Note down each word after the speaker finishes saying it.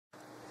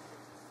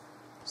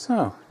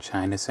So,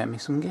 China sent me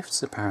some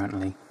gifts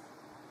apparently.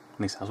 At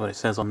least that's what it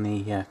says on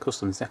the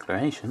customs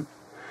declaration.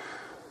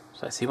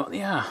 So let's see what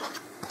they are.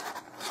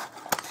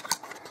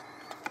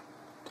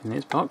 In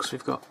this box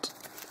we've got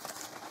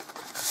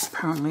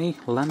apparently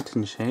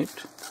lantern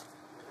shaped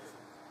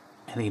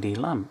LED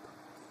lamp.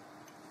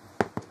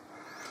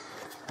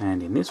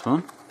 And in this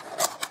one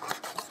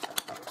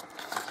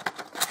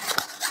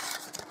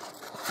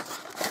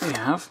we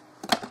have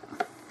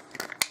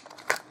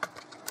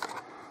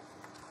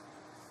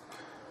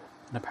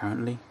an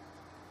apparently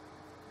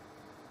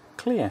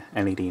clear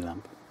LED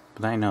lamp,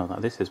 but I know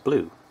that this is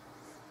blue.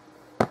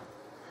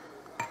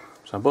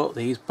 So I bought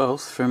these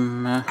both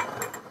from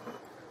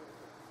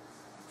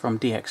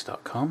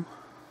Dx.com,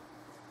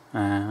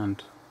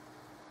 and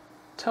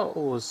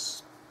total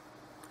was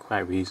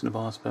quite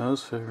reasonable, I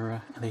suppose,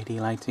 for LED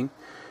lighting.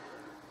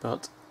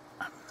 But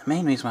the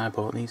main reason why I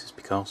bought these is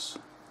because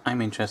I'm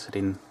interested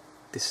in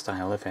this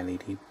style of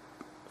LED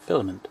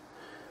filament,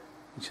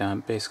 which are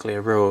basically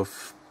a row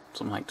of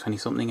something like 20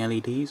 something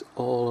LEDs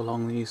all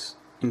along these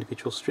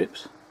individual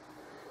strips,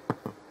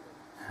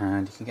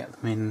 and you can get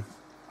them in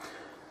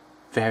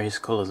various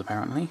colours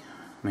apparently.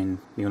 I mean,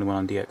 the only one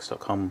on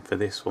Dx.com for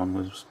this one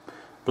was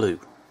blue.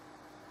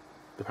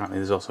 Apparently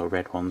there's also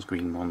red ones,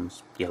 green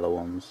ones, yellow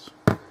ones,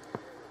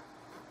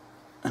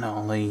 and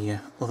all the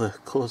other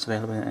colours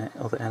available in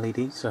other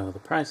LEDs. So the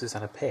prices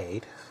that I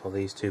paid for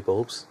these two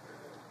bulbs,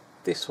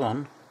 this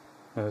one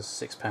was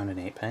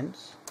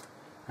 £6.08,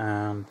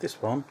 and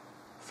this one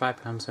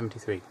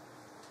 £5.73.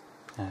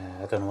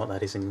 I don't know what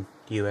that is in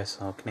US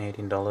or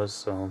Canadian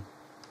dollars or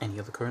any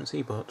other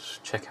currency, but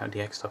check out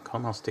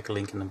Dx.com. I'll stick a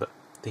link in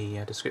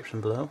the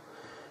description below,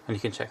 and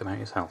you can check them out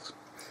yourselves.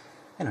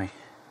 Anyway,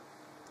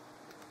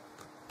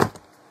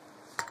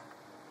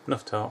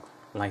 enough talk,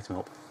 light them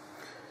up.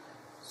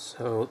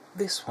 So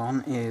this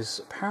one is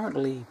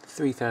apparently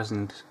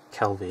 3000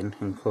 Kelvin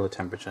in colour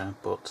temperature,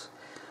 but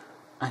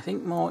I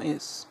think more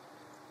it's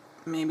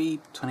maybe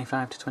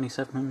 25 to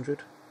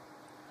 2700,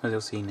 as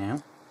you'll see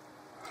now.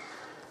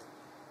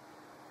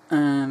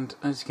 And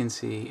as you can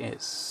see,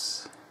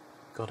 it's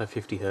got a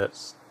 50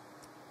 Hz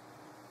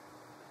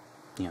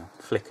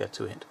flicker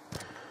to it,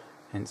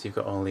 hence you've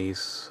got all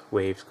these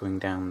waves going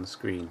down the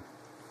screen.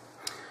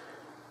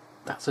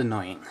 That's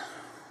annoying.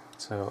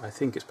 So I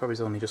think it's probably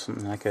only just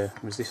something like a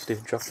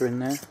resistive dropper in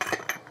there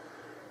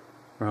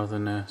rather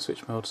than a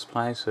switch mode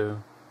supply.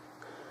 So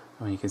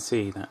you can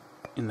see that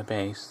in the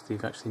base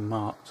they've actually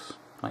marked,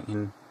 like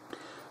in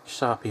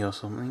Sharpie or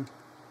something,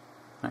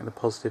 like the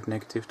positive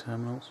negative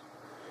terminals.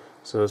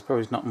 So there's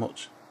probably not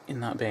much in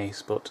that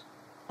base, but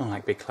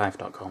unlike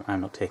Bigclivedotcom,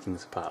 I'm not taking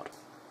this apart.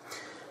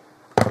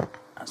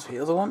 As for the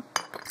other one,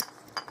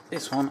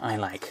 this one I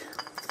like.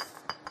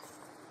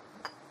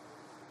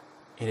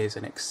 It is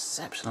an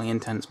exceptionally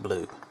intense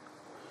blue.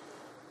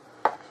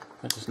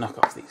 I'll just knock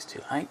off these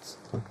two lights.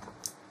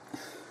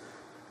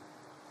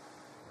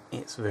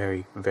 It's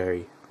very,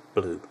 very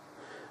blue.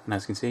 And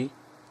as you can see,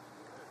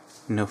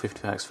 no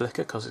 50Hz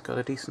flicker because it's got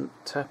a decent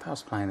power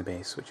supply in the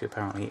base, which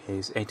apparently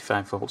is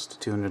 85 volts to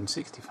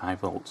 265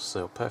 volts,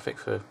 so perfect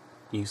for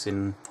use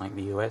in like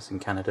the US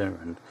and Canada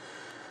and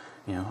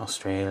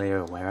Australia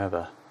or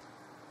wherever.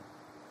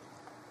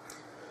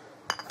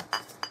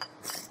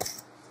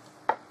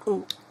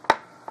 Ooh,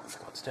 I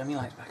forgot to turn my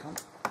lights back on.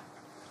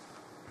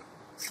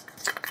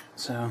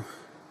 So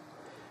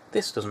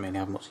this doesn't really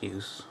have much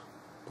use,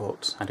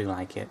 but I do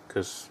like it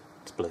because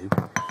it's blue.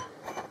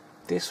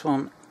 This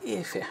one,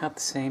 if it had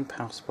the same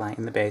power supply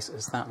in the base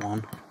as that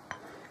one,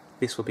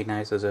 this would be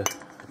nice as a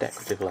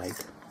decorative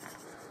light.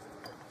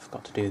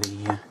 Forgot to do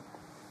the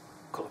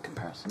colour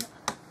comparison,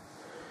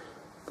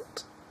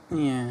 but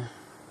yeah,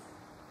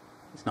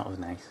 it's not as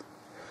nice.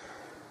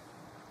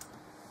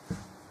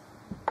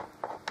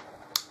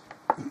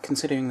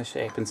 Considering the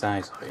shape and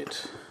size of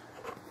it,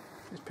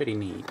 it's pretty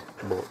neat,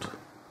 but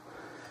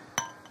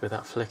with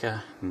that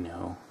flicker,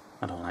 no,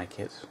 I don't like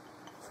it.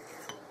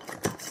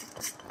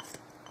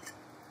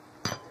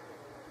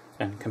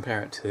 And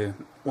compare it to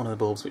one of the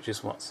bulbs, which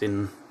is what's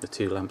in the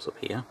two lamps up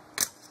here,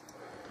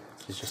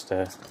 which is just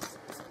a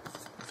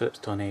Philips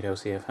Tornado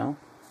CFL.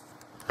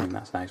 I mean,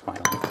 that's nice, why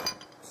not?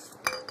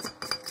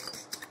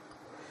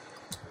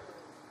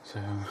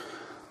 So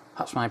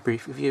that's my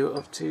brief review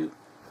of two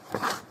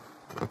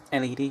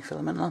LED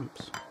filament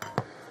lamps.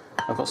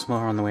 I've got some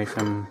more on the way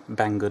from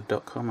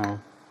Banggood.com.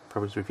 I'll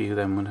probably review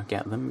them when I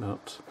get them,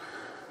 but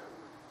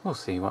we'll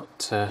see what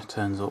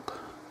turns up.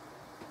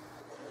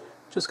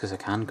 Just because I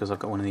can, because I've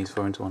got one of these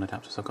 4-into-1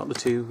 adapters. I've got the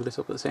two lit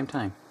up at the same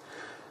time.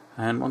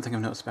 And one thing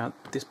I've noticed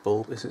about this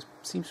bulb is it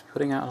seems to be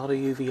putting out a lot of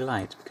UV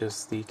light,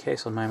 because the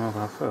case on my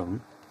mobile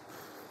phone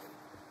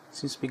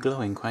seems to be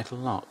glowing quite a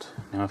lot.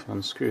 Now if I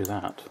unscrew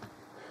that,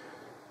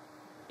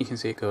 you can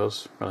see it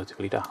goes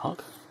relatively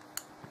dark,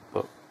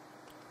 but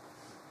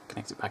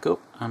connect it back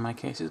up and my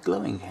case is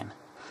glowing again.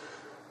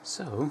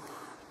 So,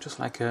 just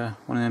like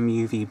one of them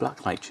UV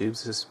blacklight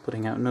tubes, is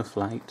putting out enough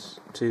light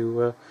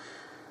to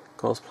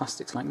cause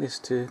plastics like this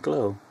to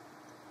glow.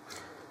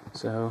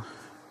 So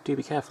do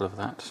be careful of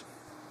that.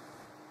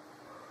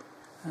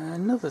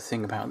 Another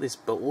thing about this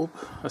bulb,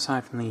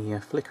 aside from the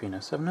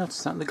flickeriness, I've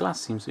noticed that the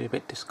glass seems to be a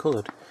bit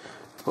discoloured.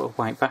 Put a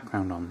white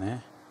background on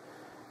there.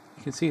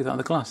 You can see that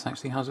the glass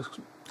actually has a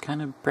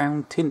kind of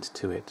brown tint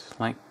to it,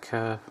 like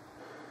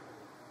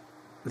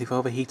they've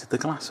overheated the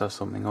glass or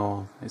something,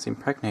 or it's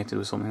impregnated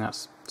with something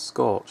that's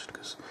scorched,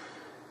 because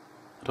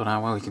I don't know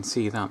how well you can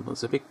see that, but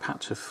there's a big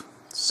patch of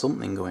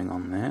something going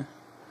on there.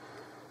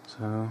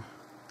 So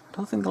I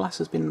don't think the glass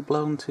has been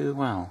blown too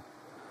well.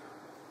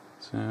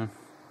 So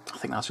I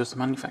think that's just a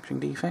manufacturing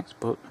defect,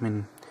 but I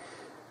mean,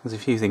 there's a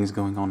few things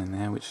going on in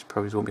there which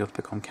probably won't be able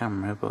to pick on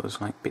camera, but there's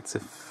like bits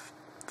of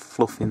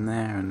fluff in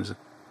there, and there's a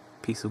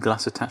piece of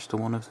glass attached to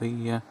one of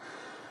the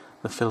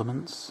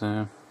filaments.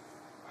 So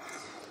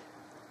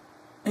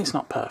it's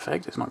not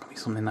perfect. It's not going to be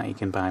something that you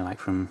can buy like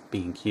from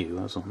B&Q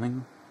or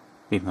something,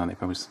 even though they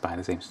probably just buy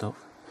the same stuff.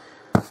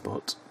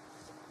 But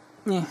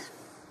yeah,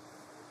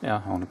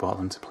 I only bought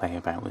them to play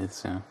about with,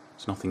 so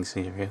it's nothing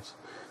serious.